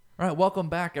All right, welcome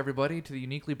back, everybody, to the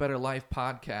Uniquely Better Life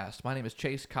podcast. My name is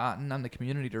Chase Cotton. I'm the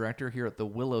community director here at the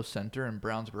Willow Center in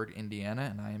Brownsburg, Indiana,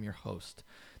 and I am your host.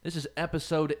 This is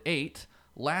episode 8.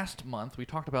 Last month, we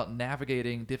talked about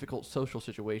navigating difficult social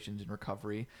situations in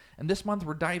recovery, and this month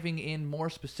we're diving in more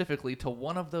specifically to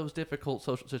one of those difficult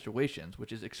social situations,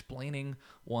 which is explaining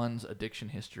one's addiction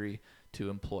history to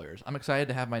employers. I'm excited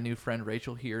to have my new friend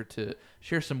Rachel here to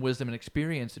share some wisdom and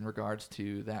experience in regards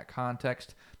to that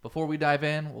context. Before we dive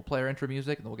in, we'll play our intro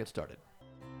music and then we'll get started.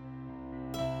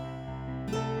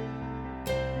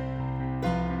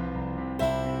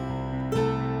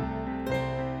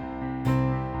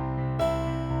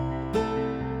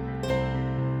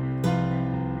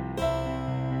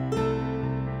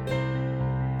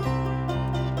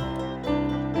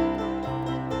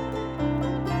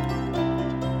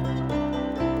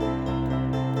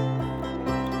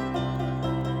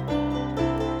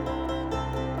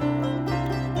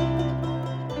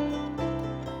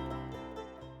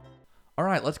 All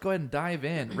right, let's go ahead and dive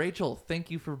in. Rachel, thank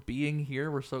you for being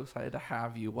here. We're so excited to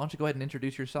have you. Why don't you go ahead and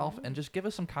introduce yourself and just give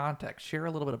us some context. Share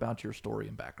a little bit about your story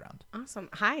and background. Awesome.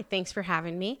 Hi, thanks for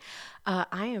having me.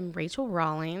 I am Rachel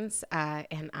Rawlings,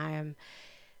 and I am...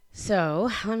 So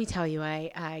let me tell you,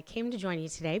 I came to join you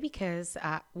today because,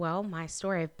 my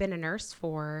story, I've been a nurse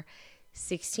for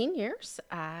 16 years.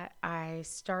 I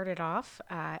started off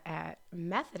at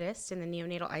Methodist in the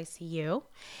neonatal ICU,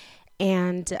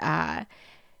 and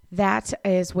that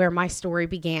is where my story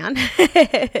began.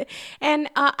 And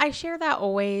I share that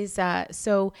always.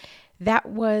 So that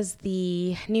was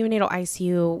the neonatal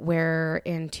ICU where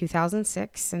in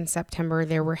 2006 in September,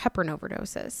 there were heparin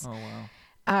overdoses. Oh,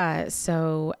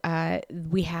 wow.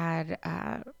 We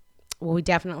had, we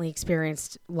definitely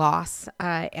experienced loss,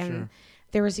 and Sure.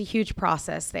 there was a huge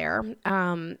process there.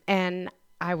 And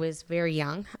I was very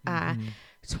young,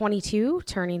 22,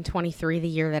 turning 23 the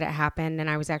year that it happened. And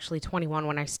I was actually 21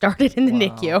 when I started in the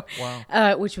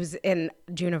NICU, which was in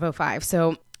June of 2005.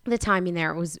 So the timing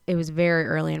there, it was very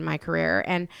early in my career.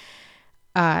 And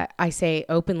I say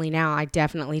openly now, I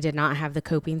definitely did not have the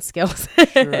coping skills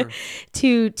Sure.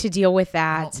 to deal with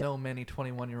that. I don't know many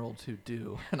 21-year-olds who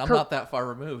do, and I'm not that far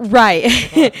removed.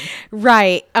 Right.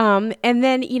 Right. And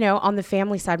then, on the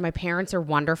family side, my parents are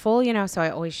wonderful, so I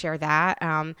always share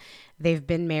that. They've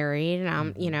been married.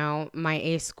 My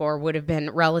ACE score would have been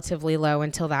relatively low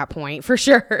until that point, for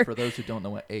sure. For those who don't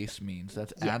know what ACE means,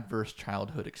 that's Adverse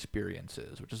Childhood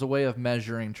Experiences, which is a way of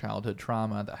measuring childhood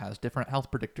trauma that has different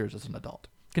health predictors as an adult.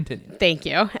 Continue. Thank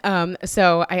you.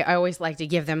 So I always like to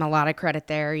give them a lot of credit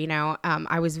there.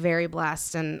 I was very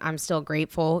blessed and I'm still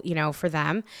grateful, for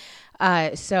them.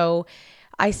 So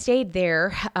I stayed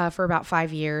there for about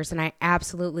 5 years and I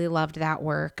absolutely loved that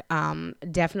work.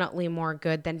 Definitely more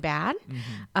good than bad.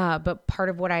 But part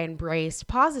of what I embraced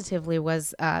positively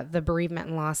was the bereavement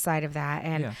and loss side of that.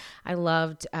 And I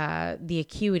loved the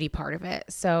acuity part of it.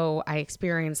 So I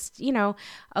experienced,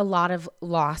 a lot of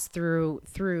loss through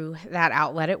that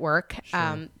outlet at work.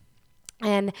 Sure.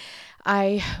 And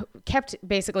I kept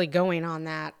basically going on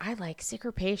that. I like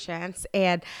sicker patients.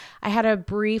 And I had a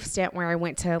brief stint where I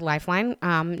went to Lifeline,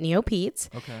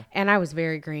 Neo-Peds. Okay. And I was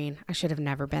very green. I should have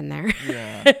never been there.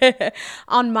 Yeah.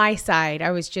 On my side, I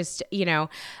was just,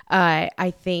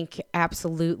 I think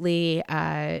absolutely,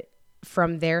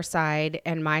 from their side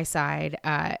and my side,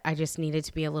 I just needed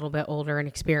to be a little bit older and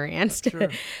experienced. Sure. Some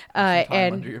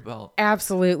time under your belt.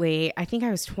 Absolutely. I think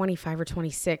I was 25 or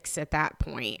 26 at that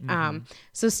point.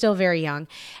 So still very young.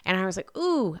 And I was like,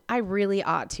 ooh, I really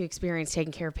ought to experience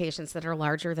taking care of patients that are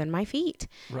larger than my feet.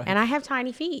 Right. And I have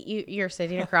tiny feet. You're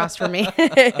sitting across from me.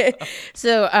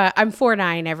 So I'm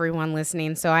 4'9", everyone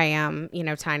listening. So I am,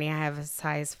 tiny. I have a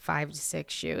size 5 to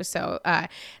 6 shoe. So I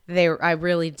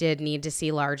really did need to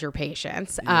see larger patients.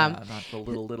 Not the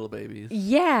little babies.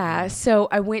 Yeah. So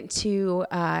I went to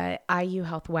IU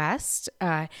Health West,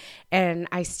 and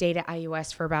I stayed at IU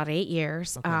West for about 8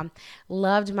 years. Okay.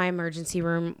 Loved my emergency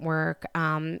room work,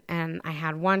 and I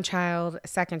had one child, a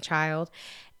second child.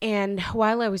 And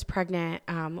while I was pregnant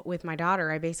with my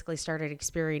daughter, I basically started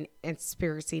experiencing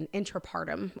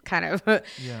intrapartum kind of,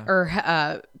 or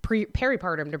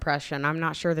peripartum depression. I'm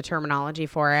not sure the terminology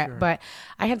for it, but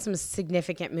I had some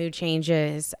significant mood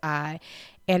changes.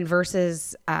 And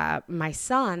versus my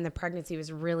son, the pregnancy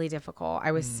was really difficult.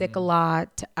 I was sick a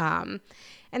lot. And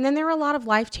then there were a lot of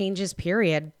life changes,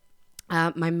 period.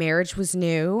 My marriage was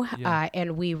new,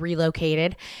 and we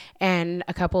relocated, and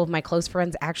a couple of my close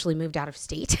friends actually moved out of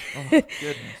state. Oh,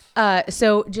 goodness.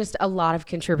 So just a lot of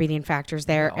contributing factors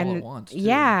there. All at once, too.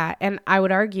 Yeah. And I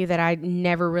would argue that I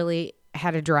never really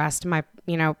had addressed my,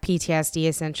 PTSD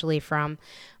essentially from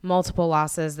multiple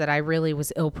losses, that I really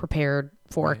was ill prepared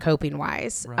for Right. coping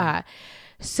wise. Right.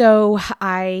 So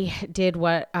I did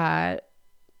what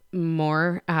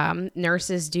more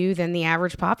nurses do than the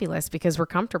average populace because we're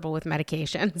comfortable with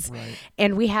medications. Right.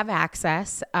 And we have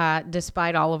access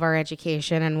despite all of our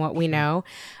education and what we know.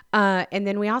 And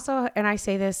then we also, and I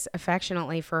say this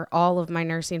affectionately for all of my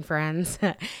nursing friends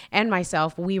and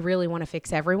myself, we really want to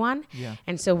fix everyone. Yeah.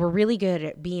 And so we're really good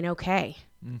at being okay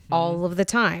all of the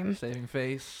time. Saving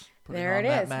face. Putting There on it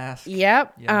that is. mask.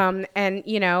 Yep. Yeah. And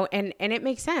you know, and it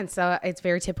makes sense. It's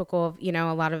very typical of, you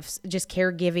know, a lot of just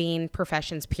caregiving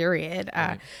professions, period.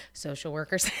 Right. Social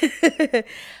workers,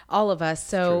 all of us.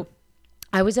 So True.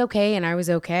 I was okay and I was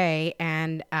okay.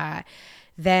 And,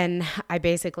 then I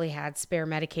basically had spare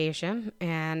medication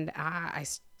and,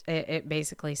 it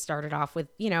basically started off with,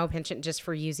 you know, a penchant just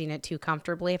for using it too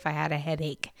comfortably if I had a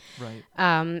headache. Right.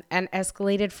 And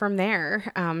escalated from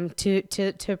there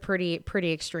to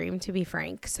pretty extreme, to be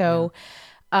frank. So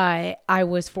I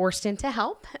was forced into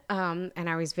help, and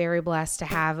I was very blessed to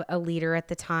have a leader at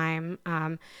the time.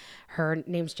 Her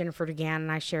name's Jennifer Dugan,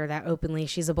 and I share that openly.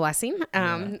 She's a blessing,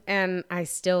 and I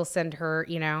still send her,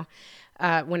 you know,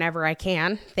 whenever I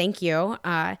can. Thank you.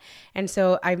 And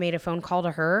so I made a phone call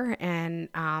to her, and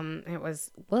it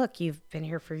was, look, you've been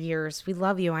here for years. We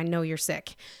love you. I know you're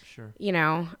sick. Sure. You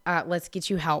know, let's get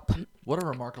you help. What a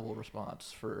remarkable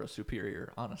response for a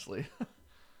superior, honestly.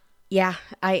 Yeah,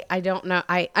 I don't know.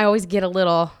 I always get a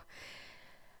little,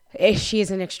 she is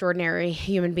an extraordinary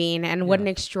human being, and what an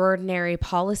extraordinary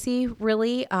policy,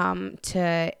 really,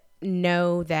 to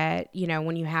know that, you know,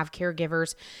 when you have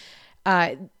caregivers,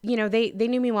 you know, they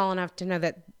knew me well enough to know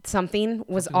that something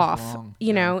was off, wrong.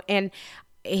 you know, and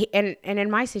in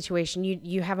my situation,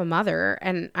 you have a mother,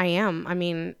 and I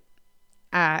mean,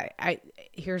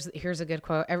 here's a good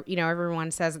quote. You know,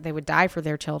 everyone says that they would die for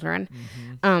their children,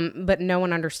 but no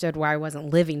one understood why I wasn't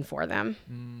living for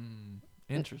them.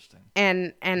 Interesting.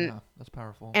 And Yeah, that's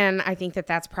powerful. and I think that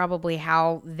that's probably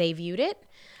how they viewed it.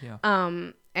 Yeah.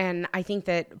 And I think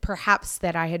that perhaps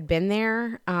that I had been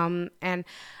there, and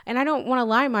I don't want to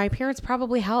lie, my appearance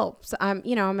probably helps.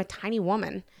 You know, I'm a tiny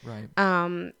woman, Right.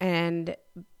 and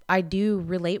I do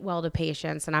relate well to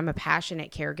patients, and I'm a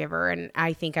passionate caregiver, and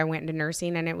I think I went into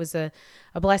nursing, and it was a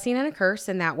blessing and a curse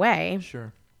in that way.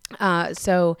 Sure.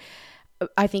 So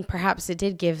I think perhaps it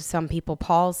did give some people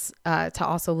pause to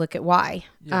also look at why,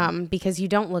 because you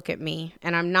don't look at me,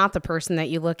 and I'm not the person that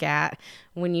you look at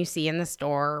when you see in the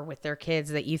store with their kids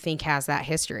that you think has that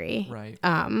history. Right.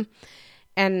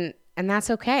 And that's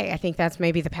okay. I think that's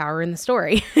maybe the power in the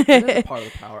story. It is part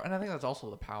of the power, and I think that's also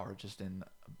the power just in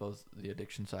both the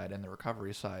addiction side and the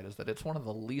recovery side, is that it's one of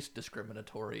the least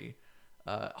discriminatory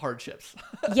hardships.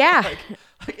 Yeah.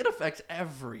 like it affects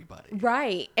everybody.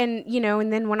 Right. And, you know,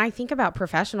 and then when I think about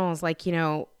professionals, like, you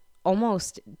know,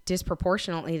 almost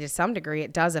disproportionately to some degree,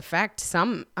 it does affect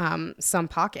some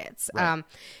pockets. Right.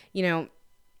 You know,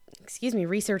 excuse me,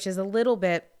 research is a little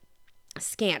bit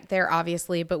scant there,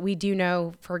 obviously, but we do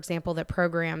know, for example, that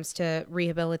programs to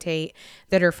rehabilitate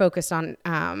that are focused on,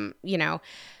 you know,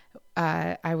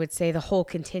 I would say the whole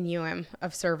continuum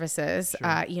of services,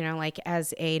 you know, like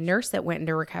as a nurse that went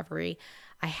into recovery,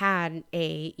 I had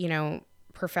a, you know,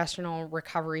 professional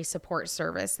recovery support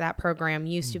service. That program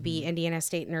used to be Indiana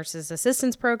State Nurses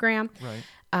Assistance Program. Right.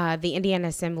 The Indiana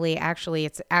Assembly, actually,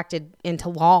 it's acted into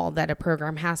law that a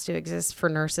program has to exist for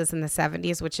nurses in the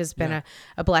 70s, which has been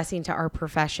a blessing to our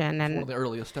profession. And One of the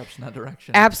earliest steps in that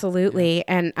direction. absolutely. Yeah.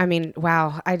 And I mean,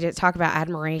 wow, I did talk about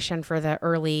admiration for the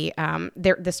early,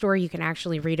 the story, you can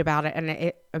actually read about it,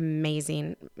 and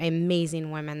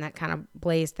amazing women that kind of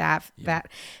blazed that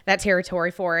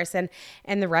territory for us. And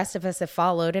the rest of us have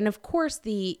followed. And of course,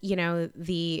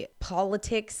 the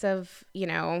politics of, you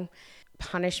know,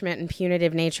 punishment and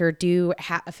punitive nature do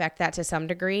affect that to some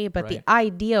degree, but the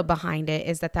idea behind it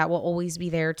is that will always be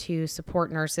there to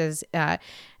support nurses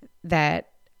that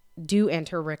do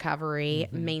enter recovery,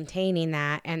 maintaining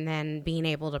that, and then being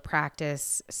able to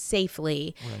practice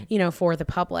safely, you know, for the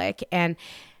public. And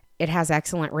it has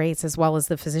excellent rates, as well as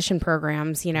the physician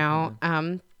programs, you know.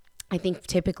 I think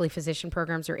typically physician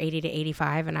programs are 80 to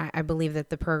 85, and I believe that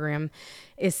the program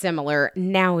is similar.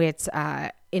 Now it's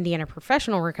Indiana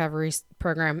Professional Recovery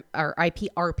Program, or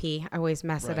IPRP. I always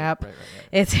mess it up. Right.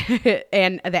 It's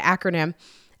and the acronym,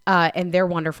 and they're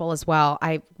wonderful as well.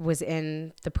 I was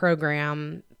in the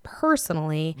program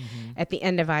personally at the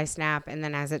end of iSNAP, and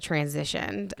then as it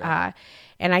transitioned.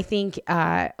 And I think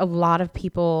a lot of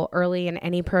people early in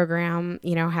any program,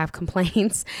 you know, have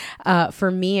complaints.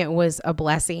 For me, it was a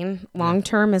blessing long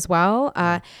term as well.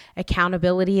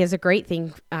 Accountability is a great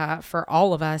thing for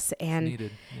all of us, and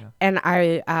Needed. Yeah. and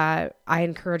I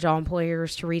encourage all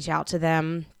employers to reach out to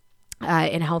them.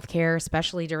 in healthcare,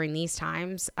 especially during these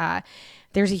times.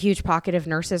 There's a huge pocket of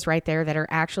nurses right there that are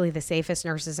actually the safest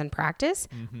nurses in practice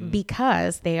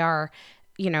because they are,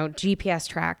 GPS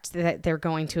tracked, that they're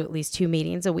going to at least 2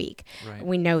 meetings a week. Right.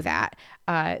 We know that.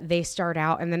 They start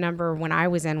out, and the number when I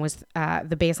was in was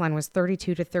the baseline was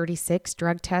 32 to 36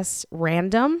 drug tests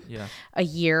random a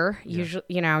year,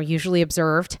 usually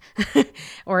observed,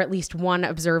 or at least one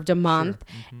observed a month.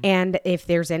 Sure. And if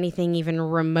there's anything even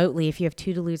remotely, if you have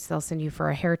 2 dilutes, they'll send you for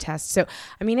a hair test. So,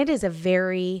 I mean, it is a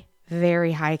very,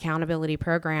 very high accountability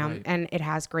program, and it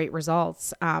has great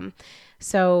results.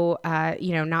 So,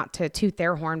 not to toot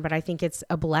their horn, but I think it's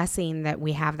a blessing that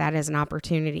we have that as an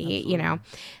opportunity, Absolutely.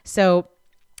 So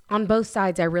on both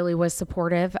sides, I really was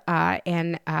supportive.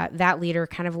 And that leader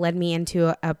kind of led me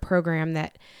into a program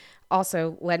that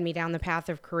also led me down the path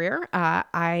of career.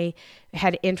 I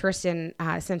had interest in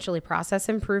essentially process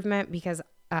improvement because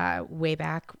way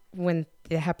back when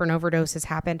the heparin overdoses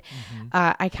happened,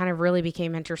 I kind of really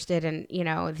became interested in,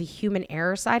 the human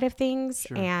error side of things.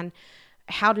 Sure. And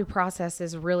how do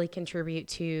processes really contribute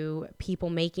to people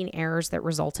making errors that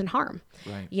result in harm?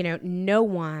 Right. No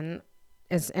one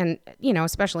is, and,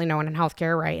 especially no one in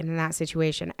healthcare, right, and in that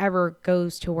situation, ever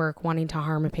goes to work wanting to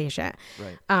harm a patient.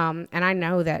 Right. And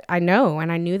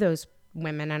I knew those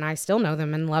women, and I still know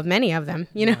them and love many of them,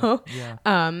 know? Yeah.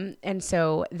 And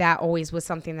so that always was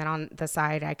something that on the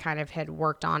side I kind of had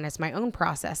worked on as my own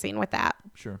processing with that.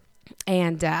 Sure.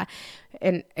 And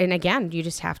again, you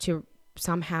just have to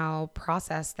somehow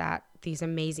process that these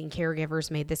amazing caregivers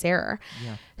made this error.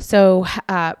 Yeah. So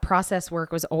process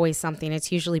work was always something.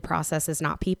 It's usually processes,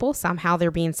 not people. Somehow they're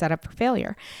being set up for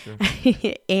failure. Sure.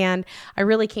 And I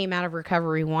really came out of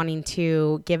recovery wanting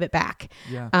to give it back.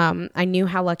 Yeah. I knew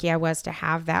how lucky I was to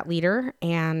have that leader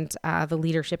and the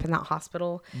leadership in that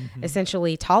hospital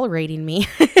essentially tolerating me.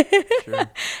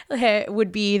 Sure.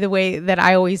 Would be the way that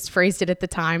I always phrased it at the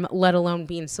time, let alone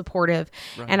being supportive.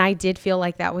 Right. And I did feel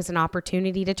like that was an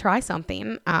opportunity to try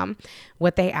something.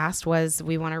 What they asked was,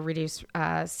 we want to reduce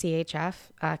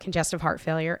CHF, congestive heart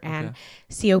failure, and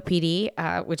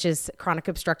COPD, which is chronic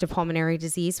obstructive pulmonary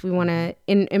disease. We want to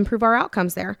improve our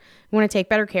outcomes there. We want to take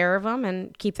better care of them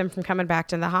and keep them from coming back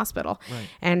to the hospital. Right.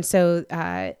 And so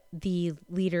the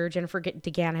leader, Jennifer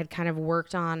DeGan, had kind of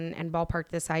worked on and ballparked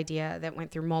this idea that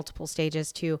went through multiple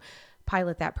stages to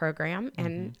pilot that program.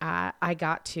 And I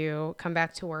got to come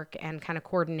back to work and kind of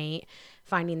coordinate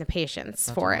finding the patients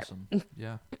for awesome. It.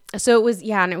 Yeah. So it was,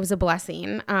 and it was a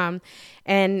blessing.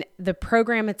 And the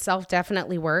program itself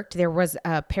definitely worked. There was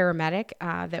a paramedic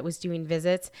that was doing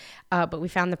visits, but we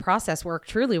found the process work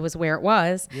truly was where it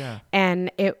was. Yeah.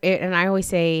 And and I always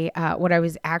say what I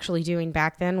was actually doing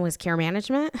back then was care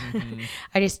management.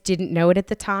 I just didn't know it at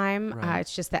the time. Right.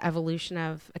 It's just the evolution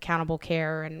of accountable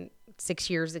care and 6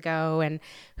 years ago and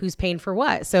who's paying for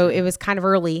what. So it was kind of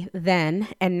early then.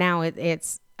 And now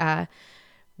it's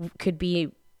could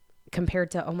be compared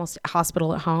to almost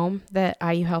hospital at home that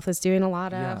IU Health is doing a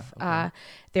lot of. Yeah, okay.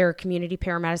 There are community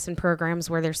paramedicine programs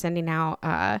where they're sending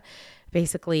out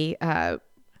basically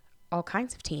all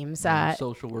kinds of teams.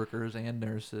 Social workers and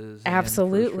nurses.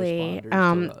 Absolutely. And first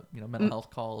responders, mental health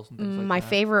calls and things like that. My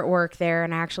favorite work there,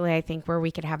 and actually I think where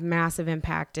we could have massive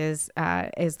impact is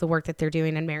the work that they're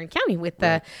doing in Marion County with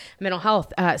the mental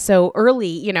health. So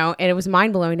early, and it was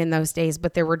mind blowing in those days,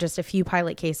 but there were just a few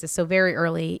pilot cases. So very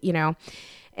early,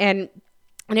 and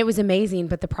it was amazing,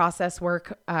 but the process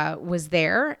work was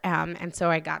there. And so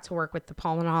I got to work with the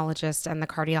pulmonologist and the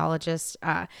cardiologist,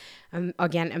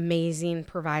 again, amazing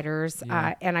providers.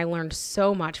 Yeah. And I learned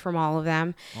so much from all of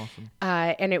them. Awesome.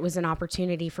 And it was an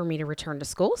opportunity for me to return to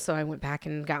school. So I went back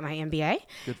and got my MBA.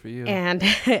 Good for you. And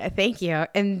thank you.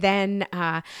 And then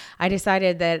I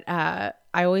decided that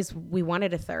we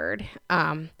wanted a third.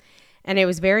 And it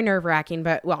was very nerve-wracking,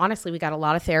 but honestly, we got a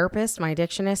lot of therapists, my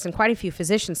addictionists, and quite a few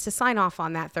physicians to sign off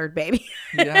on that third baby.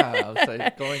 Yeah, I would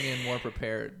say going in more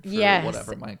prepared for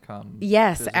whatever might come.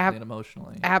 Yes, physically and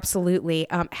emotionally. Absolutely.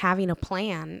 Having a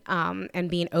plan and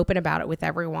being open about it with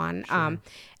everyone, sure.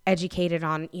 Educated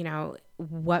on,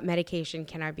 what medication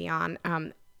can I be on.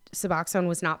 Suboxone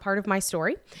was not part of my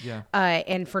story. Yeah.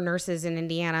 And for nurses in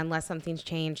Indiana, unless something's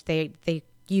changed, they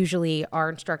usually are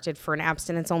instructed for an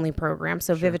abstinence-only program.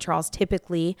 So sure. Vivitrol is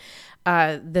typically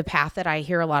the path that I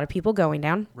hear a lot of people going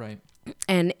down. Right.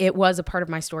 And it was a part of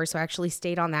my story, so I actually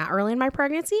stayed on that early in my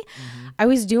pregnancy. Mm-hmm. I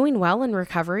was doing well in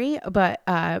recovery, but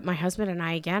my husband and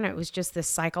I, again, it was just this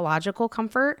psychological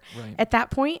comfort at that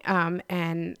point.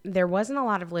 And there wasn't a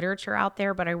lot of literature out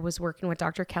there, but I was working with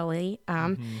Dr. Kelly,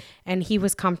 and he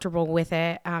was comfortable with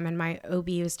it. And my OB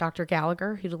was Dr.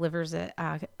 Gallagher, who delivers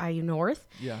at IU North.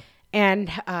 Yeah.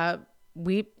 And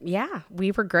we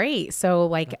were great. So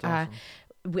like, That's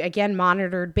awesome. we again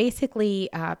monitored basically,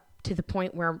 to the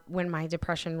point where when my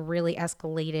depression really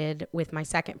escalated with my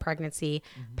second pregnancy,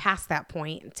 past that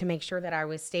point, to make sure that I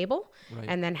was stable, Right.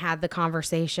 and then had the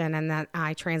conversation, and that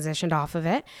I transitioned off of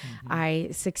it. I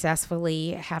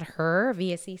successfully had her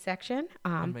via C-section.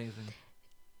 Amazing.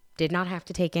 Did not have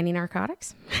to take any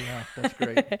narcotics. Yeah, that's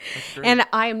great. That's great. And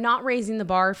I am not raising the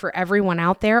bar for everyone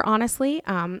out there, honestly.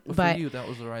 But But for you, that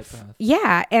was the right path.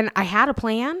 yeah, and I had a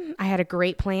plan. I had a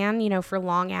great plan, for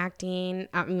long acting.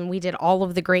 I mean, we did all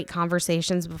of the great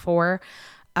conversations before,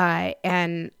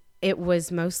 and it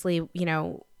was mostly,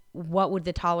 what would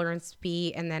the tolerance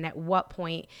be, and then at what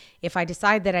point, if I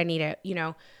decide that I need it,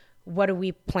 what do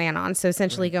we plan on? So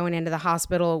essentially, going into the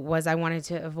hospital was I wanted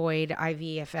to avoid IV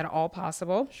if at all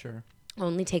possible. Sure.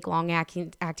 Only take long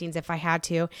actings if I had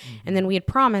to. And then we had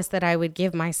promised that I would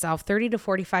give myself 30 to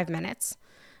 45 minutes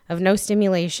of no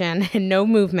stimulation and no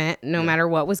movement, no matter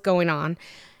what was going on,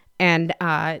 and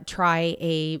try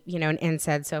an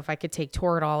NSAID. So if I could take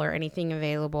Toradol or anything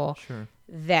available, Sure.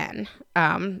 then,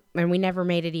 and we never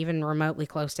made it even remotely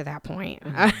close to that point.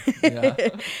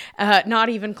 Yeah. Not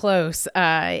even close.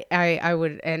 I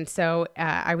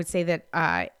would say that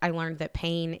I learned that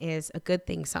pain is a good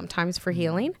thing sometimes for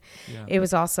healing. Yeah. It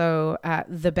was also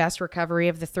the best recovery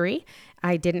of the three.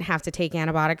 I didn't have to take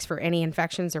antibiotics for any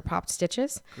infections or popped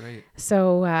stitches. Great.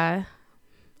 So I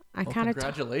Well, kind of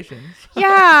congratulations.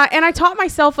 yeah, and I taught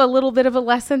myself a little bit of a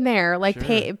lesson there, like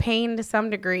Sure. pain to some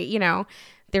degree.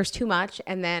 There's too much,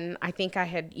 and then I think I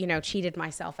had cheated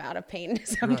myself out of pain to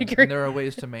some Right. degree. And there are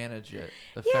ways to manage it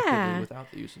effectively Yeah.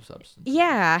 without the use of substance.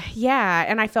 Yeah,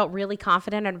 and I felt really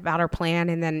confident about our plan,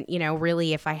 and then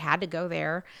really, if I had to go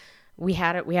there, we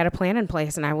had a plan in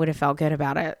place, and I would have felt good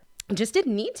about it. Just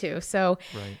didn't need to. So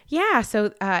Right. yeah,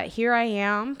 so here I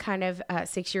am, kind of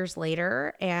 6 years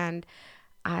later, and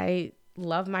I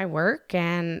love my work,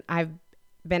 and I've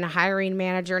been a hiring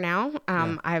manager now.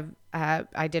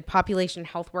 I did population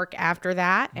health work after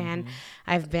that, and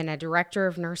I've been a director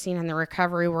of nursing in the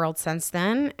recovery world since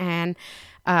then. And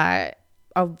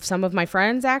some of my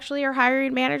friends actually are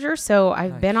hiring managers, so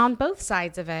I've been on both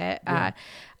sides of it. Yeah.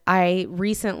 I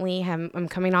recently I'm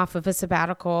coming off of a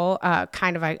sabbatical,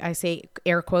 I say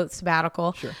air quotes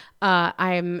sabbatical. Sure.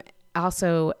 I'm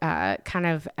also kind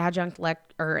of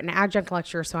an adjunct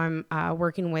lecturer, so I'm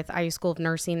working with IU School of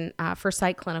Nursing for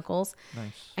site clinicals.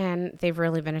 Nice. And they've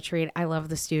really been a treat. I love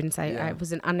the students. It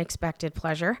was an unexpected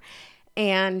pleasure.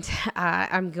 And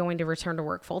I'm going to return to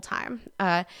work full time.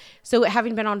 So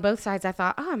having been on both sides, I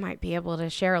thought, I might be able to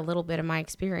share a little bit of my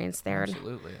experience there.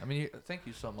 Absolutely. I mean, thank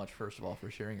you so much, first of all, for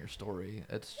sharing your story.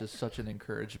 It's just such an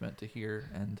encouragement to hear,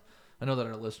 and I know that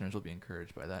our listeners will be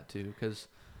encouraged by that too, because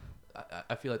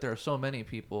I feel like there are so many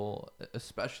people,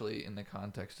 especially in the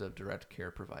context of direct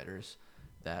care providers,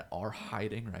 that are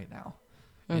hiding right now.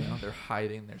 They're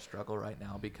hiding their struggle right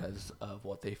now because of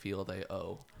what they feel they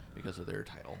owe because of their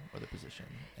title or the position.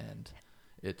 And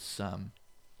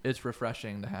it's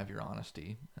refreshing to have your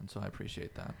honesty, and so I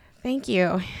appreciate that. Thank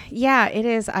you. Yeah, it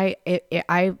is.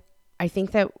 I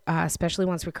think that especially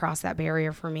once we crossed that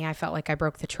barrier for me, I felt like I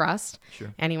broke the trust.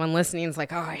 Sure. Anyone listening is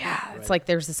like, oh yeah, it's like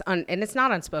there's this, and it's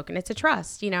not unspoken. It's a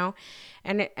trust,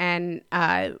 and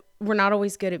we're not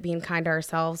always good at being kind to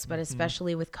ourselves, but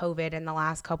especially with COVID in the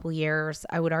last couple years,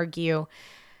 I would argue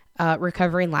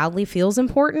recovering loudly feels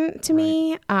important to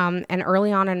me. And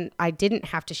early on, and I didn't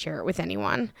have to share it with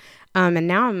anyone. And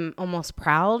now I'm almost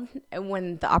proud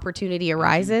when the opportunity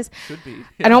arises. Should be.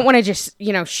 I don't want to just,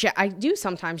 I do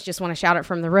sometimes just want to shout it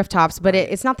from the rooftops, but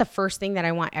it's not the first thing that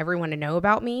I want everyone to know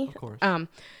about me. Of course.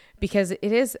 Because it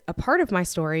is a part of my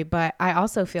story, but I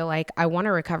also feel like I want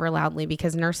to recover loudly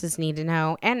because nurses need to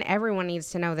know, and everyone needs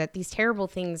to know, that these terrible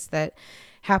things that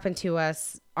happen to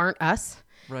us aren't us.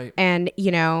 Right. And,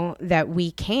 that we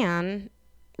can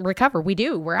recover. We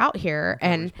do. We're out here.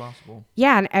 And possible.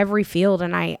 yeah, in every field.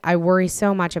 And I worry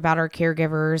so much about our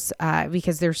caregivers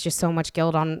because there's just so much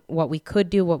guilt on what we could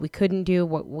do, what we couldn't do,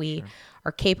 what we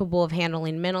are capable of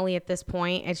handling mentally at this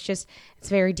point. It's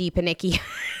very deep and icky.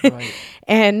 Right.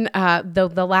 And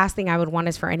the last thing I would want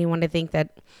is for anyone to think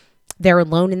that they're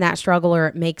alone in that struggle or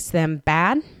it makes them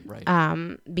bad.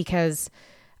 Right. Because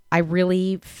I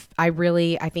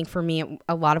think for me,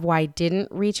 a lot of why I didn't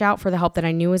reach out for the help that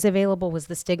I knew was available was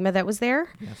the stigma that was there.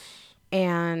 Yes.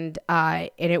 And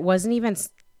it wasn't even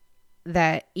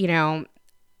that,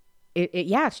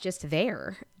 it's just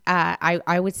there.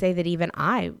 I would say that even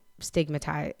I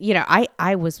stigmatized,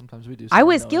 I was, Sometimes we do. I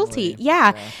was unknowingly. guilty.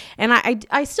 Yeah. And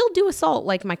I still do assault,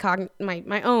 like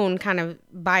my own kind of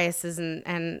biases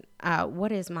and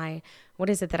what is my what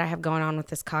is it that I have going on with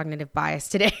this cognitive bias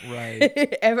today?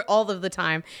 Right. All of the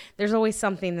time. There's always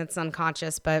something that's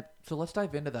unconscious, but. So let's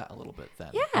dive into that a little bit then.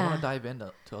 Yeah. I want to dive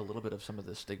into a little bit of some of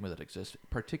the stigma that exists,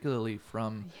 particularly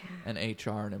from an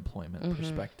HR and employment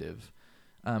perspective.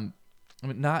 I mean,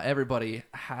 not everybody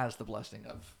has the blessing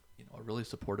of, a really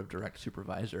supportive direct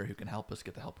supervisor who can help us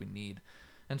get the help we need.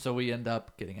 And so we end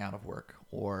up getting out of work,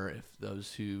 or if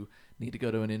those who need to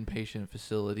go to an inpatient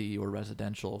facility or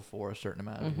residential for a certain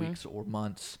amount of weeks or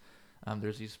months,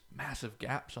 there's these massive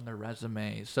gaps on their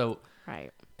resume. So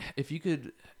right. if you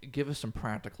could give us some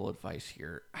practical advice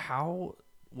here, how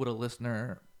would a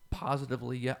listener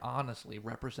positively yet honestly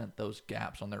represent those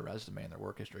gaps on their resume and their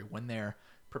work history when they're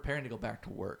preparing to go back to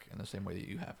work in the same way that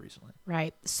you have recently?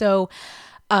 Right. So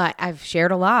I've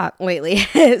shared a lot lately.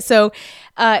 So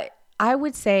I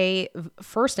would say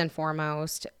first and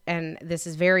foremost, and this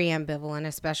is very ambivalent,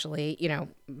 especially,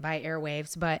 by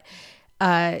airwaves, but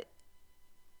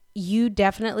you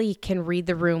definitely can read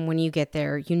the room when you get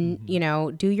there.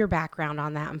 You do your background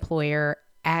on that employer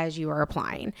as you are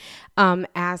applying.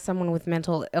 As someone with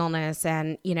mental illness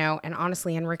and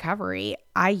honestly in recovery,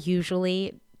 I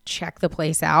usually check the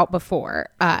place out before.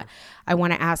 I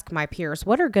want to ask my peers,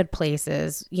 what are good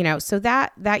places? So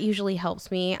that usually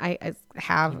helps me. I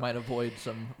have. You might avoid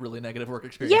some really negative work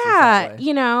experiences. Yeah,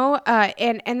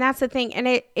 and that's the thing.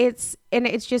 And it's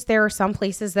just there are some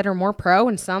places that are more pro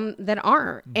and some that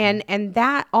aren't. And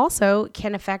that also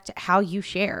can affect how you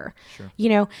share.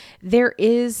 Sure. There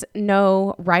is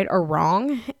no right or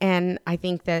wrong. And I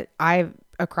think that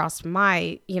across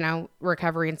my,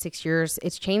 recovery in 6 years,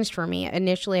 it's changed for me.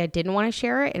 Initially, I didn't want to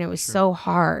share it, and it was so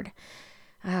hard.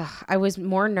 I was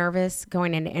more nervous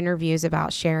going into interviews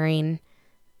about sharing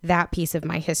that piece of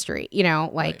my history,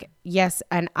 Right. Yes.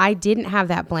 And I didn't have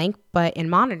that blank, but in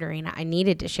monitoring, I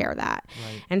needed to share that.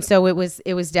 Right. And so it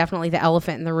was definitely the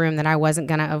elephant in the room that I wasn't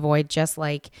going to avoid, just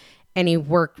like any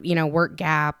work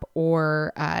gap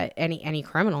or any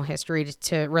criminal history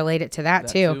to relate it to that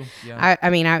too. Yeah.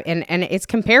 And it's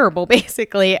comparable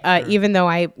basically, even though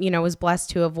I, was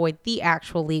blessed to avoid the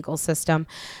actual legal system.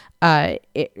 An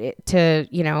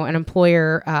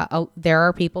employer, there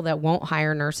are people that won't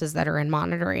hire nurses that are in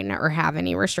monitoring or have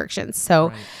any restrictions.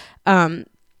 So,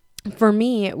 for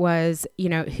me, it was,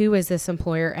 who is this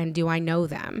employer and do I know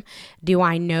them? Do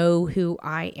I know who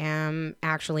I am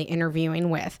actually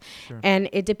interviewing with? Sure. And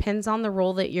it depends on the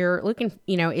role that you're looking,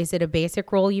 is it a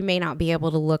basic role? You may not be able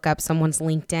to look up someone's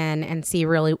LinkedIn and see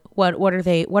really what are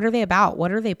they about?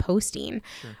 What are they posting?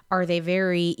 Sure. Are they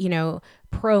very,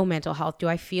 pro mental health? Do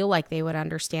I feel like they would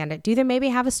understand it? Do they maybe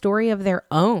have a story of their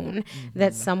own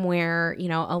that somewhere,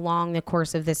 along the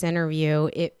course of this interview,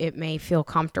 it may feel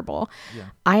comfortable? Yeah.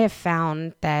 I have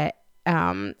found that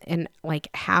in like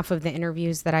half of the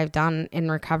interviews that I've done in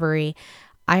recovery,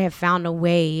 I have found a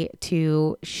way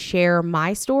to share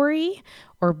my story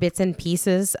or bits and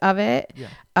pieces of it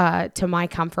to my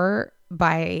comfort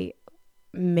by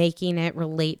making it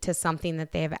relate to something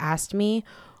that they have asked me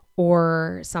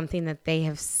or something that they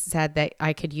have said that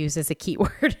I could use as a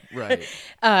keyword. Right.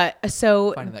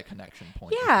 So finding that connection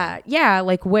point. Yeah.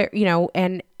 Like where,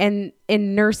 and in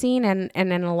nursing and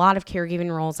in a lot of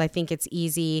caregiving roles, I think it's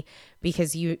easy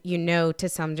because you know to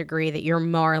some degree that you're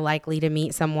more likely to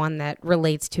meet someone that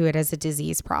relates to it as a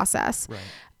disease process.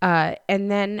 Right. And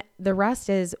then the rest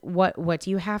is what do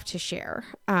you have to share?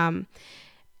 And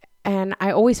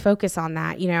I always focus on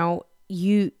that,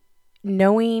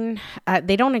 knowing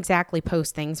they don't exactly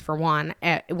post things for one.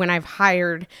 When I've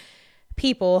hired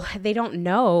people, they don't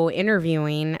know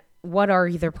interviewing what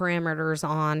are the parameters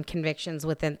on convictions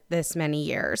within this many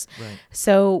years. Right.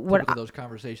 So those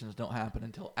conversations don't happen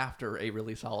until after a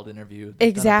really solid interview.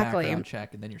 Exactly. Background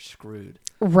check, and then you're screwed.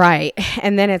 Right.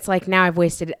 And then it's like, now I've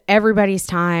wasted everybody's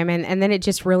time, and then it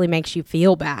just really makes you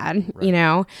feel bad,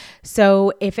 right.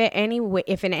 So if in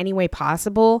any way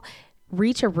possible,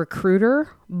 reach a recruiter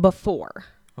before.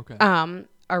 Okay.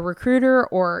 A recruiter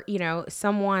or,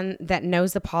 someone that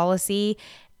knows the policy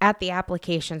at the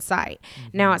application site.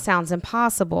 Now it sounds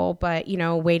impossible, but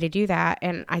a way to do that.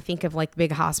 And I think of like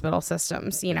big hospital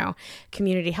systems,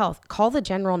 community health, call the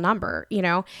general number,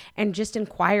 and just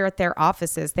inquire at their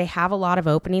offices. They have a lot of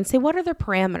openings. Say, what are the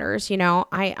parameters?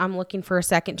 I'm looking for a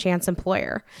second chance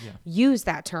employer. Yeah. Use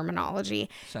that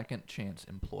terminology. Second chance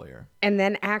employer. And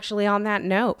then actually on that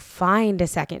note, find a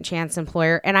second chance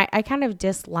employer. And I kind of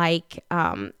dislike,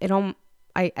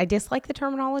 I dislike the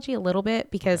terminology a little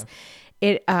bit because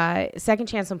second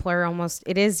chance employer, almost,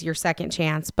 it is your second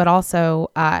chance, but also,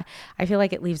 I feel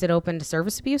like it leaves it open to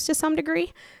service abuse to some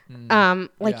degree.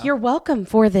 Like you're welcome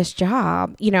for this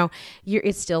job,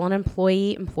 it's still an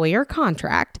employer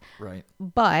contract. Right.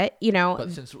 But,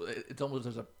 But since it's almost,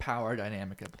 there's a power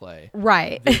dynamic at play.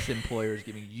 Right. This employer is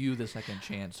giving you the second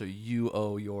chance, so you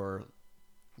owe your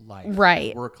life,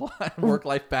 right,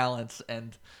 work-life balance,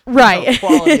 and right,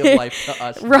 quality of life to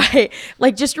us. Right.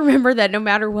 Like, just remember that no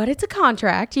matter what, it's a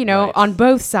contract, right. on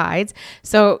both sides.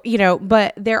 So,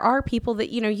 but there are people that,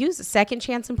 use a second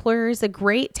chance employer as a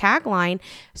great tagline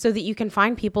so that you can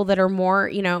find people that are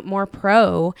more, more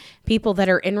pro, people that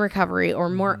are in recovery or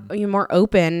more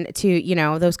open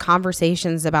to, those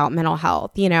conversations about mental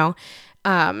health.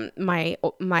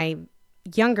 My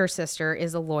younger sister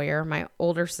is a lawyer. My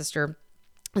older sister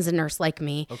is a nurse like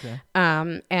me. Okay.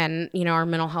 And, our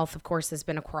mental health, of course, has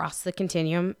been across the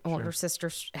continuum. Older sister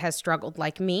has struggled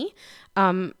like me,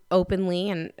 openly,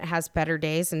 and has better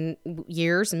days and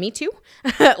years, and me too,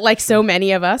 like so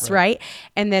many of us, right?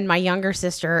 And then my younger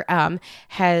sister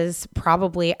has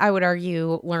probably, I would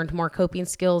argue, learned more coping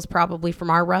skills probably from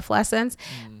our rough lessons.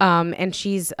 And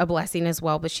she's a blessing as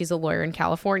well, but she's a lawyer in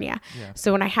California. Yeah.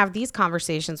 So when I have these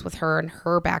conversations with her, and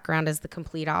her background is the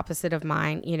complete opposite of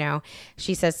mine,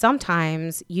 she says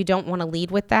sometimes you don't want to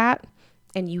lead with that,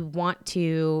 and you want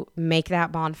to make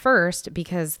that bond first,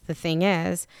 because the thing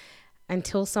is,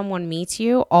 until someone meets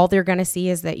you, all they're going to see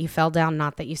is that you fell down,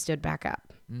 not that you stood back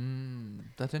up.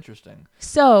 That's interesting.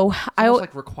 So it's almost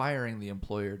like requiring the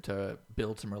employer to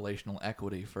build some relational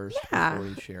equity first before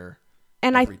you share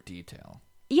every detail.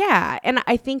 Yeah, and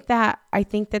I think that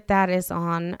is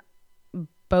on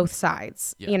both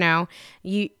sides. Yeah.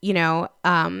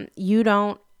 You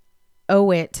don't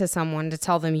owe it to someone to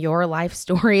tell them your life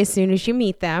story as soon as you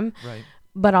meet them. Right.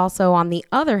 But also, on the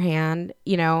other hand,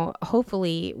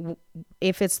 hopefully,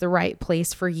 if it's the right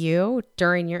place for you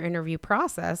during your interview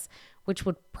process, which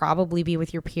would probably be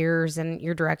with your peers and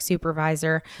your direct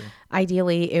supervisor,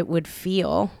 ideally, it would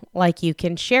feel like you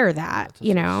can share that,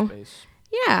 Space.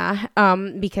 Yeah.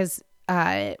 Because,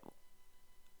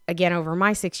 again, over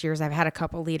my 6 years, I've had a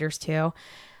couple leaders too.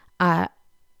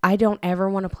 I don't ever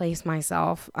want to place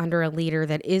myself under a leader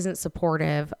that isn't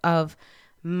supportive of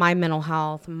my mental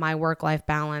health, my work-life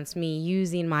balance, me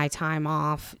using my time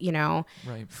off,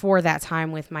 for that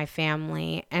time with my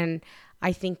family. And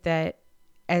I think that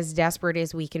as desperate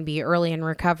as we can be early in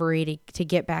recovery to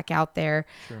get back out there,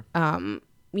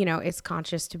 it's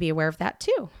conscious to be aware of that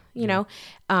too,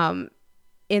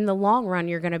 in the long run,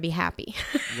 you're going to be happy.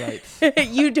 Right.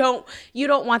 You don't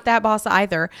want that boss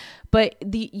either, but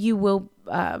you will,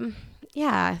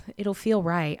 it'll feel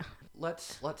right.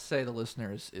 Let's say the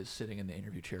listener is sitting in the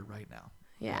interview chair right now.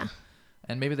 Yeah.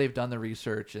 And maybe they've done the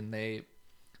research and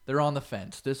they're on the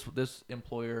fence. This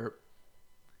employer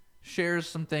shares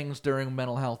some things during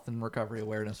mental health and recovery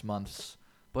awareness months,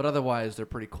 but otherwise they're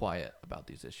pretty quiet about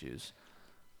these issues.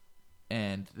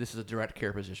 And this is a direct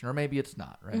care position, or maybe it's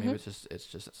not, right? Maybe it's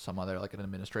just some other, like an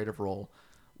administrative role.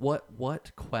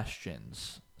 What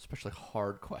questions, especially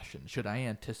hard questions, should I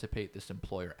anticipate this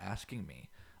employer asking me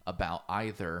about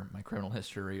either my criminal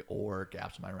history or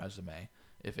gaps in my resume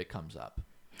if it comes up?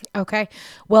 Okay.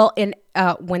 Well,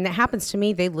 when that happens to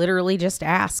me, they literally just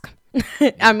ask.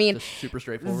 I mean, just super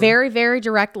straightforward. Very, very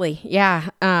directly. Yeah.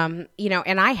 And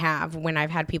I have, when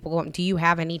I've had people go, do you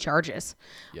have any charges?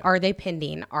 Yeah. Are they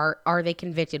pending? Are they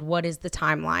convicted? What is the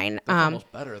timeline? That's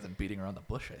almost better than beating around the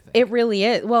bush, I think. It really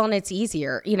is. Well, and it's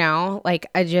easier, like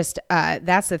I just,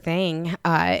 that's the thing.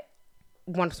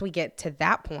 Once we get to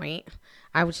that point,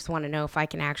 I would just want to know if I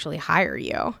can actually hire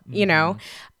you,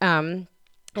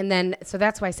 and then, so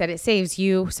that's why I said it saves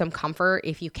you some comfort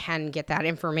if you can get that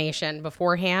information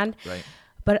beforehand. Right.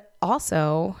 But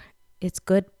also, it's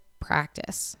good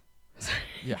practice.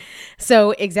 Yeah.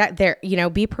 So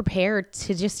be prepared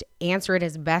to just answer it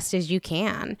as best as you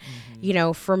can.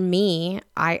 For me,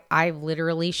 I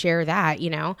literally share that,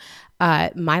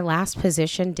 my last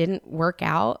position didn't work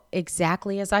out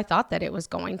exactly as I thought that it was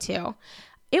going to.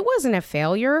 It wasn't a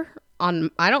failure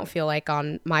I don't feel like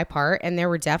on my part. And there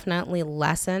were definitely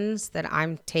lessons that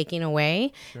I'm taking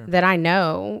away that I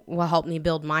know will help me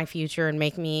build my future and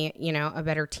make me, a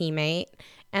better teammate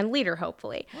and leader,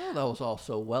 hopefully. Well, that was all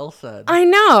so well said. I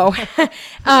know.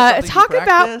 Talk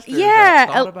about,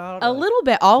 a little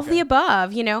bit, all of the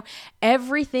above,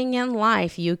 everything in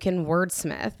life you can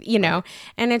wordsmith,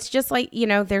 and it's just like,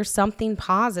 there's something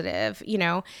positive,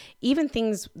 even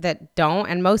things that don't,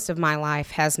 and most of my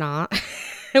life has not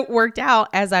worked out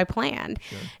as I planned,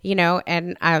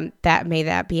 and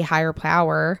that be higher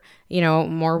power,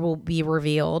 more will be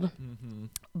revealed.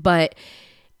 But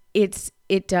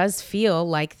it does feel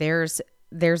like there's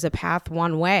a path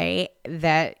one way,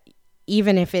 that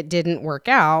even if it didn't work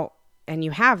out and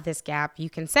you have this gap, you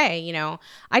can say,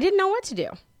 I didn't know what to do.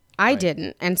 I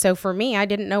didn't. And so for me, I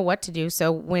didn't know what to do.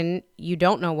 So when you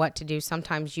don't know what to do,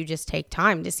 sometimes you just take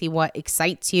time to see what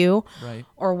excites you,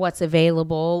 or what's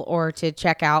available, or to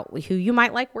check out who you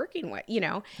might like working with,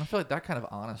 I feel like that kind of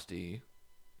honesty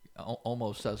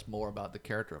almost says more about the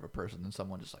character of a person than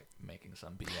someone just like making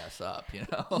some BS up,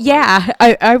 Yeah,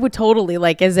 I would totally,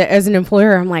 like, as an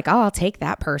employer, I'm like, oh, I'll take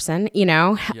that person,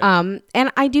 Yeah.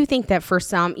 And I do think that for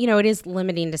some, it is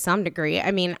limiting to some degree.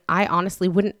 I mean, I honestly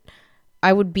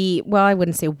I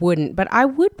wouldn't say wouldn't, but I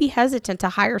would be hesitant to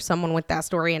hire someone with that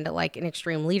story into like an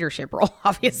extreme leadership role,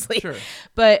 obviously. Sure.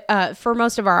 But for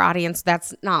most of our audience,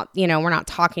 that's not, we're not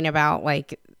talking about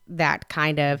like that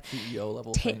kind of CEO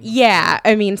level thing. Yeah.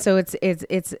 I mean, so it's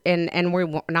and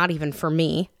we're not even for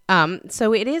me.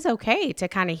 So it is okay to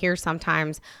kind of hear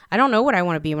sometimes, I don't know what I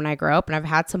want to be when I grow up, and I've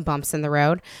had some bumps in the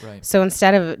road. Right. So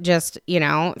instead of just,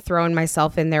 throwing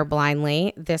myself in there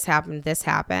blindly, this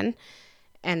happened,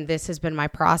 and this has been my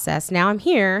process. Now I'm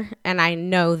here and I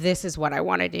know this is what I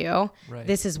want to do. Right.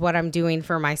 This is what I'm doing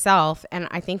for myself. And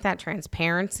I think that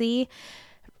transparency,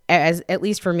 as at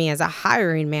least for me as a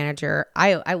hiring manager,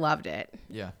 I loved it.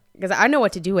 Yeah. Because I know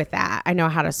what to do with that. I know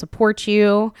how to support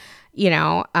you,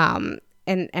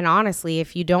 and honestly,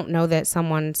 if you don't know that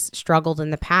someone's struggled in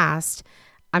the past,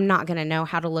 I'm not going to know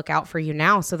how to look out for you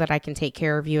now so that I can take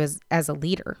care of you as a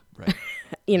leader. Right.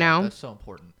 Yeah, that's so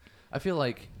important. I feel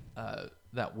like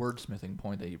that wordsmithing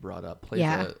point that you brought up plays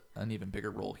an even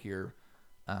bigger role here.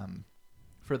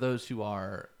 For those who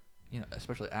are,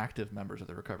 especially active members of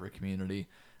the recovery community,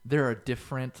 there are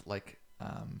different, like,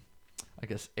 I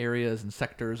guess, areas and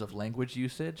sectors of language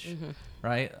usage,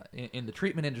 right? In the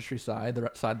treatment industry side, the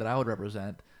side that I would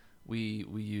represent, we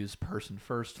use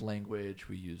person-first language.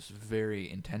 We use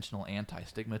very intentional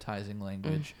anti-stigmatizing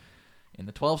language. In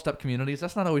the 12-step communities,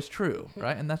 that's not always true,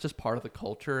 right? And that's just part of the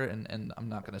culture, and I'm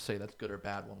not going to say that's good or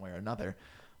bad one way or another.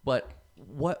 But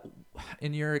what,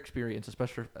 in your experience,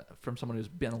 especially from someone who's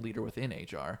been a leader within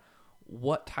HR,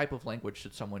 what type of language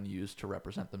should someone use to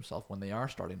represent themselves when they are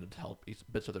starting to tell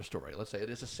bits of their story? Let's say it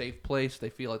is a safe place. They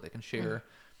feel like they can share,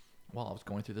 well, I was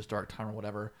going through this dark time or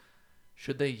whatever.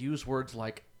 Should they use words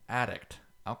like addict,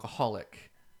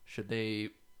 alcoholic? Should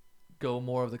they go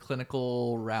more of the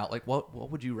clinical route? Like,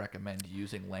 what would you recommend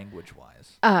using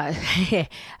language-wise?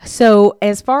 So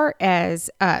as far as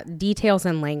details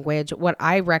in language, what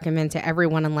I recommend to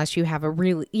everyone, unless you have a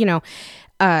really,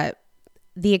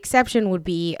 the exception would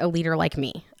be a leader like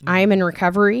me. I am in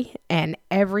recovery, and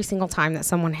every single time that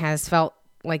someone has felt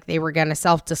like they were going to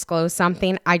self-disclose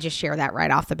something, I just share that right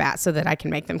off the bat so that I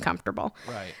can make them comfortable.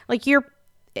 Right. Like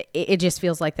it just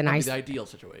feels like the ideal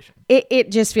situation.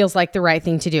 It just feels like the right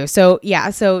thing to do. So yeah.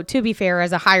 So to be fair,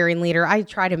 as a hiring leader, I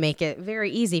try to make it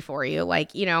very easy for you.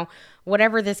 Like,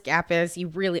 whatever this gap is, you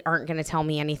really aren't going to tell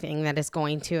me anything that is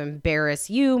going to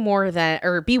embarrass you more than,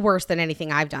 or be worse than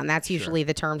anything I've done. That's usually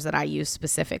the terms that I use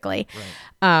specifically.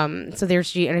 Right. So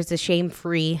it's a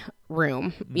shame-free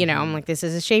room. I'm like, this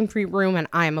is a shame-free room, and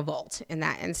I am a vault in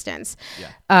that instance.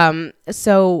 Yeah.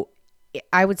 So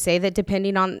I would say that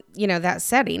depending on, that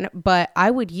setting, but I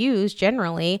would use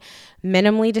generally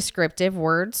minimally descriptive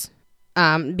words,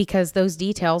 because those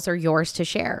details are yours to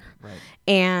share. Right.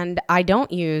 And I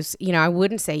don't use, I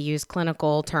wouldn't say use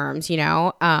clinical terms,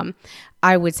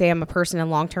 I would say I'm a person in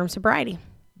long-term sobriety.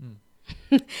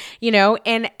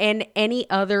 And any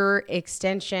other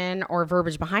extension or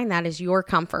verbiage behind that is your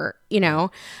comfort.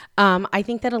 I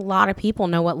think that a lot of people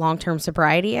know what long-term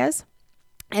sobriety is.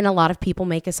 And a lot of people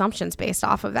make assumptions based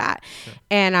off of that. Sure.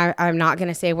 And I'm not going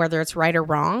to say whether it's right or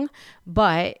wrong,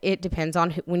 but it depends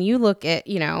on when you look at,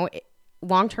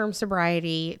 long-term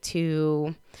sobriety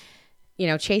to,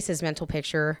 Chase's mental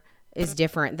picture is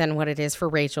different than what it is for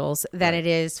Rachel's, than it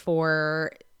is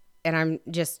for, and I'm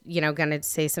just, going to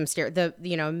say some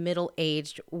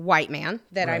middle-aged white man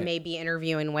that I may be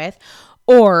interviewing with,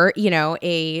 or,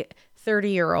 a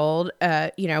 30-year-old,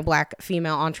 black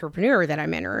female entrepreneur that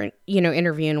I'm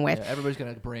interviewing with. Yeah, everybody's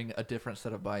going to bring a different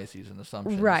set of biases and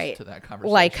assumptions to that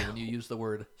conversation when you use the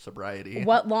word sobriety.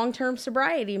 What long-term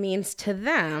sobriety means to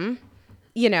them,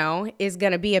 is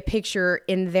going to be a picture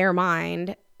in their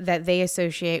mind that they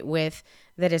associate with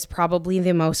that is probably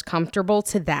the most comfortable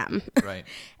to them. Right.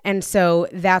 And so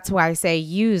that's why I say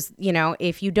use,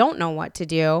 if you don't know what to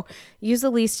do, use the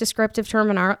least descriptive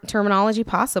terminology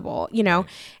possible, Right.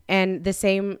 And the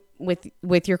same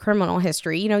with your criminal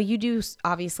history. You do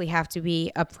obviously have to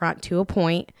be upfront to a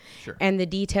point. Sure. And the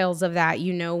details of that,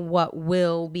 what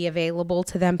will be available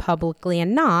to them publicly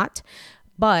and not.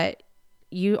 but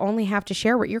you only have to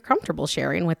share what you're comfortable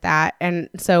sharing with that. And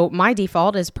so my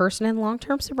default is person in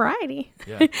long-term sobriety.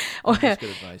 Yeah, that's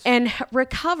good advice. And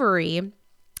recovery,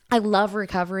 I love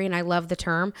recovery and I love the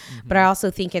term, but I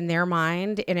also think in their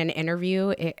mind, in an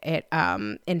interview, it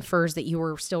infers that you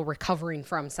were still recovering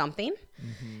from something.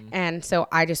 And so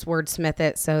I just wordsmith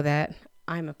it so that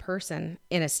I'm a person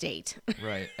in a state.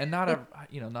 Right. And not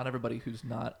everybody who's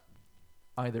not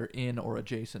either in or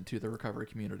adjacent to the recovery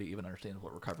community even understands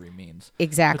what recovery means.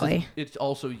 Exactly. It's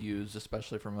also used,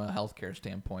 especially from a healthcare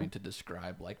standpoint, to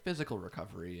describe like physical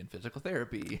recovery and physical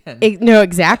therapy. And No,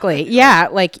 exactly. Yeah,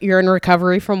 like you're in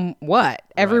recovery from what?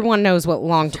 Everyone knows what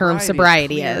long-term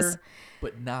sobriety is.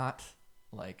 But not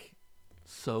like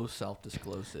so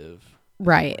self-disclosive.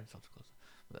 Right.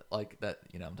 Like that,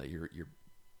 that you're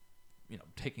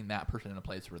taking that person in a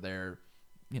place where they're,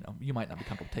 you might not be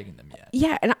comfortable taking them yet.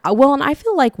 Yeah, and I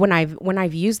feel like when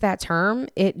I've used that term,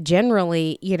 it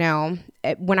generally,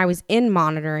 when I was in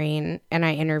monitoring and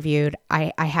I interviewed,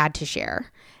 I had to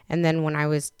share. And then when I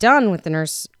was done with the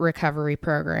nurse recovery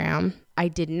program, I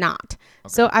did not.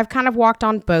 Okay. So I've kind of walked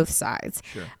on both sides.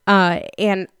 Sure.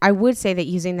 And I would say that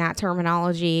using that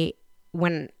terminology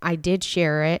when I did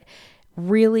share it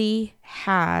really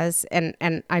has,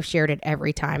 and I've shared it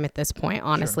every time at this point.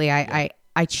 Honestly, sure.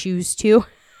 I choose to.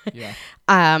 Yeah.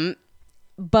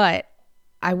 But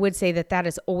I would say that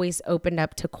has always opened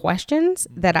up to questions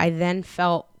that I then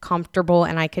felt comfortable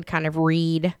and I could kind of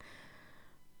read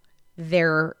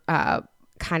their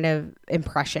kind of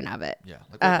impression of it. Yeah.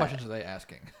 Like what questions are they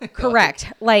asking?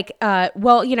 Correct. Like,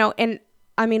 and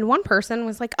I mean, one person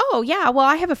was like, oh yeah, well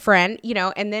I have a friend,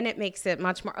 and then it makes it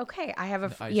much more, okay, I have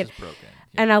the ice is broken.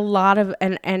 Yeah. And a lot of,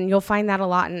 and you'll find that a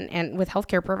lot and with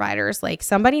healthcare providers, like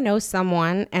somebody knows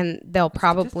someone and they'll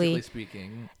probably. Statistically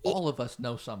speaking, all of us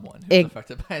know someone who's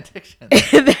affected by addiction.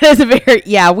 That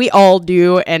is we all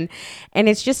do. And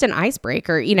it's just an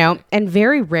icebreaker, and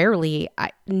very rarely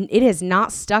it has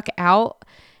not stuck out.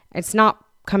 It's not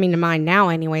coming to mind now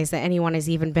anyways that anyone has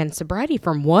even been sobriety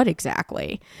from what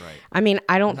exactly. Right. I mean,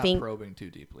 I don't not think probing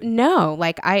too deeply. No,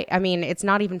 like I mean, it's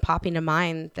not even popping to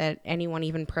mind that anyone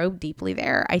even probed deeply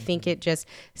there. I think it just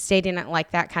stating it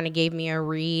like that kind of gave me a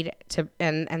read to,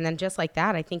 and then just like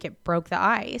that, I think it broke the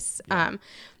ice. Yeah.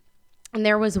 And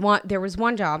there was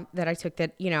one job that I took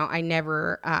that, I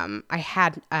never,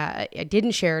 I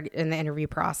didn't share it in the interview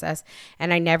process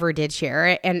and I never did share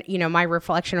it. And, my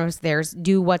reflection was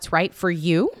do what's right for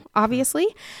you. Obviously,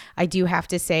 I do have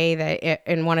to say that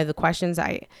in one of the questions,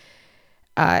 I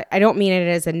don't mean it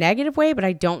as a negative way, but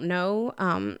I don't know,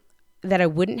 that I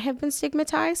wouldn't have been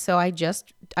stigmatized. So I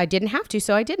didn't have to,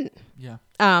 so I didn't. Yeah.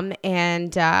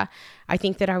 And I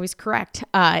think that I was correct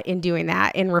in doing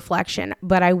that in reflection.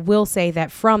 But I will say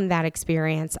that from that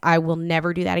experience, I will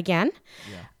never do that again.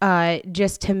 Yeah.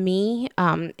 Just to me,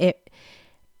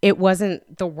 it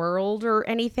wasn't the world or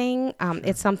anything. Sure.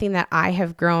 It's something that I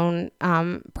have grown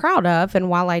proud of. And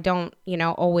while I don't,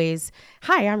 always,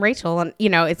 hi, I'm Rachel. And,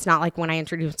 it's not like when I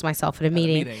introduce myself at a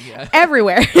meeting yeah.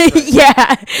 everywhere.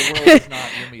 Yeah. The world is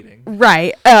not your meeting.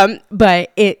 Right.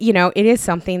 But it is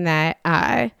something that,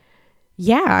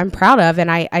 I'm proud of.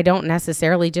 And I don't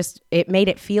necessarily it made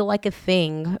it feel like a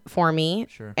thing for me.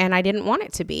 Sure. And I didn't want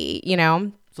it to be,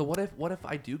 So what if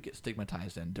I do get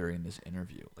stigmatized during this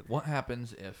interview? Like what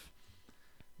happens if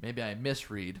maybe I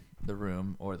misread the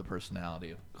room or the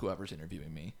personality of whoever's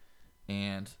interviewing me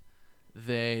and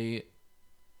they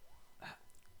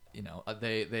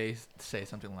they say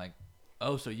something like,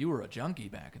 "Oh, so you were a junkie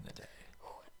back in the day."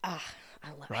 I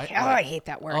love right? it. I hate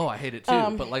that word. Oh, I hate it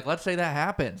too. But let's say that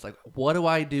happens. Like, what do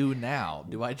I do now?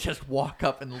 Do I just walk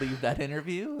up and leave that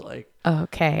interview? Like,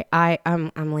 okay,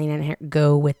 I'm leaning here.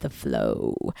 Go with the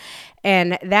flow,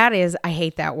 and that is, I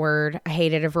hate that word. I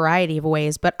hate it a variety of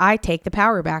ways, but I take the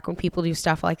power back when people do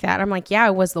stuff like that. I'm like, yeah,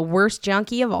 I was the worst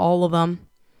junkie of all of them,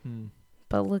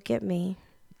 but look at me.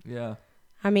 Yeah.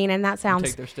 I mean, and that sounds. You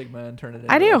take their stigma and turn it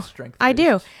into strength. I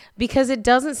do, because it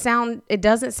doesn't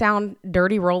sound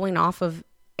dirty rolling off of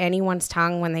anyone's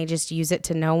tongue when they just use it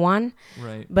to no one.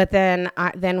 Right. But then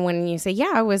when you say,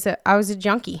 yeah, I was a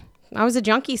junkie. I was a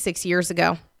junkie 6 years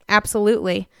ago.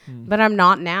 Absolutely. But I'm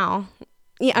not now.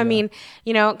 Yeah, I mean,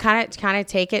 kind of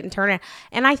take it and turn it.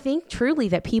 And I think truly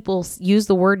that people use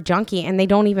the word junkie and they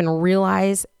don't even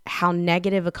realize how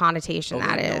negative a connotation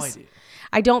that is. No idea.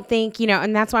 I don't think,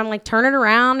 and that's why I'm like, turn it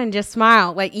around and just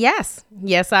smile. Like, yes,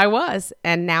 I was.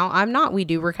 And now I'm not. We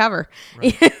do recover.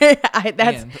 Right.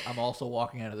 And I'm also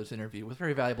walking out of this interview with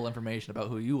very valuable information about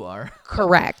who you are.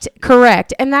 Correct.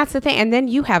 And that's the thing. And then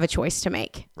you have a choice to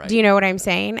make. Right. Do you know what I'm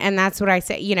saying? And that's what I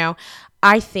say,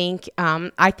 I think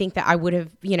that I would have,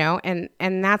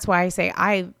 and that's why I say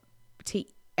to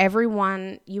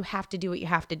everyone, you have to do what you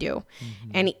have to do.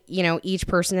 Mm-hmm. And, each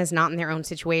person is not in their own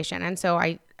situation. And so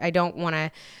I don't want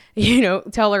to,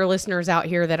 tell our listeners out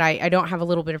here that I don't have a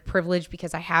little bit of privilege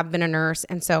because I have been a nurse.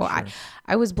 And so sure.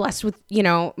 I was blessed with,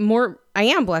 I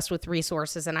am blessed with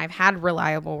resources, and I've had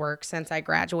reliable work since I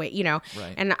graduate,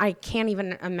 right. And I can't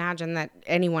even imagine that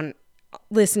anyone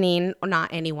listening, or not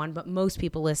anyone, but most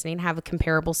people listening have a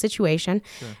comparable situation.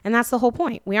 Sure. And that's the whole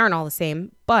point. We aren't all the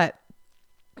same, but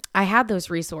I had those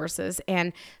resources.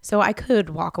 And so I could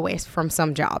walk away from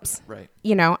some jobs. Right.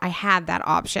 I had that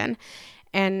option.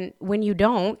 And when you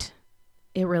don't,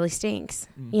 it really stinks,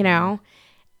 mm-hmm.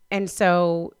 And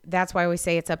so that's why I always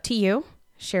say it's up to you.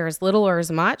 Share as little or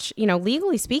as much.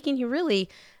 Legally speaking,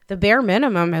 the bare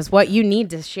minimum is what you need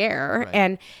to share. Right.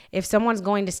 And if someone's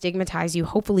going to stigmatize you,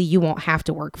 hopefully you won't have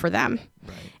to work for them.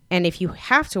 Right. And if you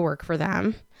have to work for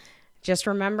them, just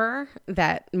remember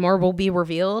that more will be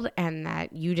revealed, and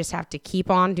that you just have to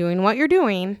keep on doing what you're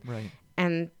doing. Right.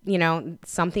 And,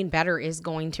 something better is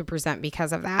going to present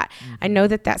because of that. Mm-hmm. I know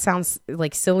that sounds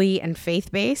like silly and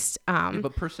faith-based.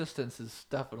 But persistence is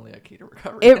definitely a key to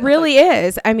recovery. It really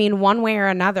is. I mean, one way or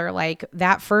another, like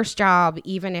that first job,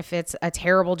 even if it's a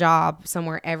terrible job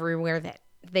somewhere everywhere that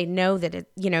they know that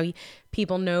it,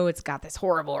 people know it's got this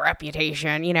horrible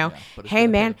reputation, hey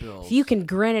man, if you can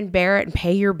grin and bear it and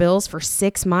pay your bills for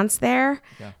 6 months there,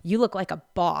 you look like a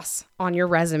boss on your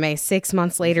resume 6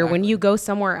 months later. Exactly. When you go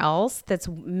somewhere else that's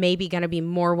maybe going to be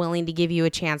more willing to give you a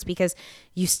chance because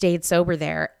you stayed sober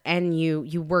there and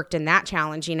you worked in that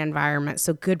challenging environment.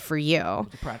 So good for you.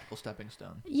 It's a practical stepping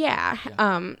stone. Yeah.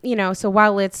 So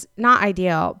while it's not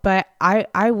ideal, but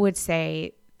I would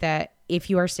say that if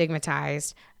you are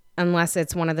stigmatized, unless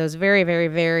it's one of those very, very,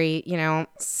 very,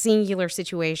 singular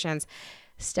situations,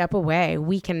 step away.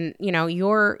 We can,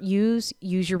 use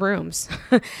your rooms,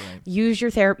 right. Use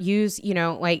your therapy,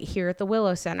 like here at the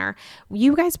Willow Center,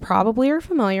 you guys probably are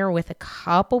familiar with a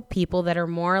couple people that are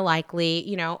more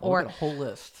likely, or a whole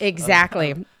list.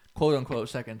 Exactly. Quote unquote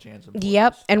second chance employees.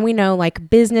 Yep. And we know like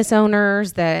business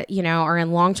owners that, are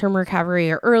in long-term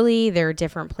recovery or early. There are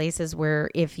different places where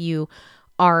if you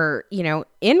are,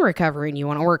 in recovery and you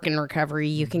want to work in recovery,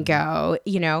 you can go,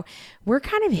 we're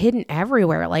kind of hidden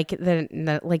everywhere. Like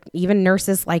the like even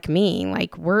nurses like me,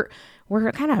 like we're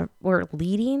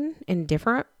leading in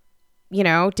different,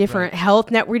 different right.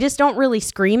 health net. We just don't really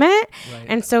scream it. Right.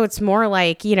 And so it's more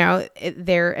like,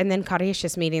 there, and then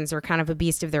Caudacious meetings are kind of a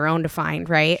beast of their own to find.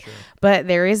 Right. Sure. But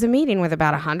there is a meeting with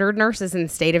about 100 nurses in the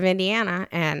state of Indiana.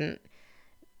 And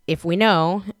if we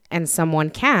know and someone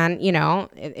can,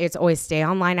 it's always stay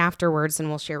online afterwards and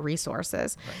we'll share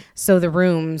resources. Right. So the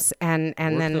rooms and work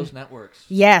then those networks.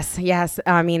 Yes.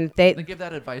 I mean, they give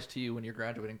that advice to you when you're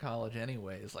graduating college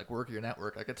anyways, like work your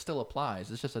network. Like it still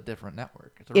applies. It's just a different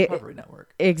network. It's a recovery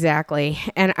network. Exactly.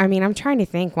 And I mean, I'm trying to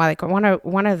think why, like one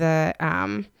of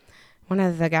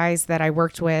the guys that I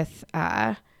worked with,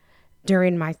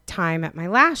 during my time at my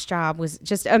last job was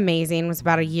just amazing. Was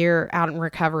about a year out in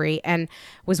recovery and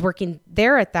was working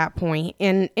there at that point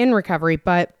in recovery.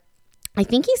 But I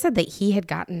think he said that he had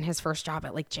gotten his first job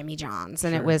at like Jimmy John's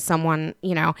and It was someone,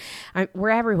 we're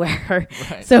everywhere.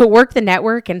 Right. So work the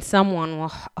network and someone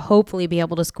will hopefully be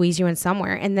able to squeeze you in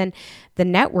somewhere. And then the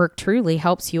network truly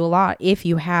helps you a lot if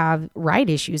you have right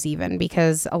issues even,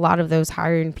 because a lot of those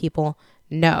hiring people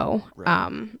know,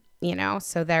 right.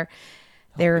 So they're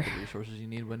the resources you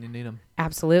need when you need them.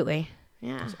 Absolutely.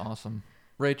 Yeah. That's awesome.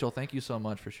 Rachel, thank you so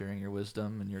much for sharing your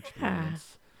wisdom and your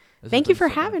experience. Thank you for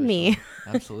having me.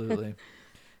 Absolutely.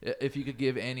 If you could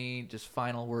give any just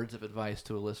final words of advice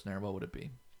to a listener, what would it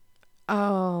be?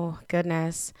 Oh,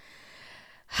 goodness.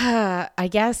 I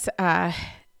guess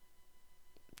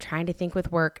trying to think with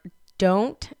work.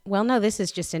 This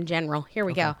is just in general. Here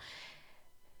we go.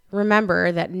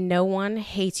 Remember that no one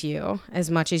hates you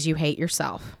as much as you hate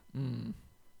yourself. Mm.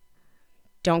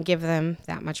 Don't give them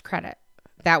that much credit.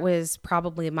 That was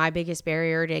probably my biggest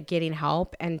barrier to getting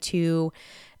help and to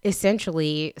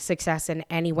essentially success in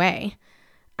any way.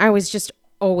 I was just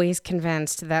always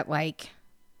convinced that like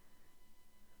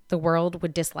the world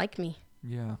would dislike me.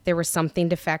 Yeah. There was something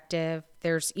defective.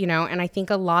 There's, and I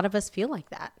think a lot of us feel like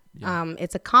that. Yeah.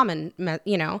 It's a common, and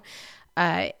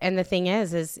the thing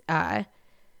is I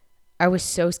was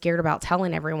so scared about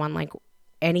telling everyone like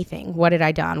anything. What had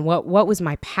I done? What was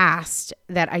my past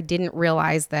that I didn't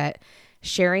realize that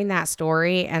sharing that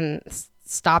story and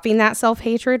stopping that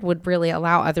self-hatred would really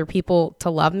allow other people to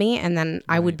love me, and then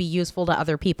I would be useful to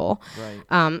other people.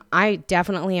 Right. I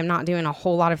definitely am not doing a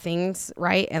whole lot of things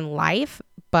right in life,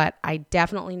 but I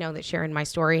definitely know that sharing my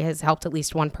story has helped at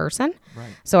least one person.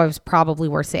 Right. So I was probably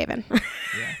worth saving.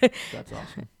 Yeah, that's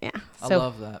awesome. Yeah. I So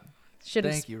love that.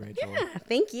 Thank you, Rachel. yeah,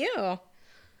 thank you. All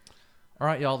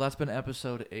right, y'all. That's been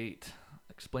episode 8,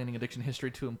 explaining addiction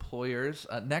history to employers.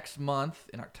 Next month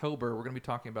in October, we're going to be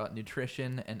talking about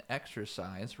nutrition and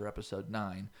exercise for episode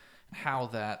 9, and how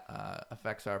that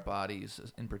affects our bodies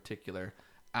in particular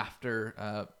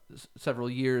after several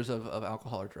years of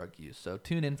alcohol or drug use. So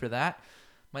tune in for that.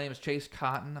 My name is Chase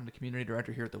Cotton. I'm the community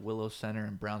director here at the Willow Center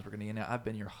in Brownsburg, Indiana. I've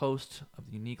been your host of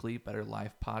the Uniquely Better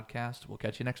Life podcast. We'll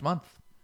catch you next month.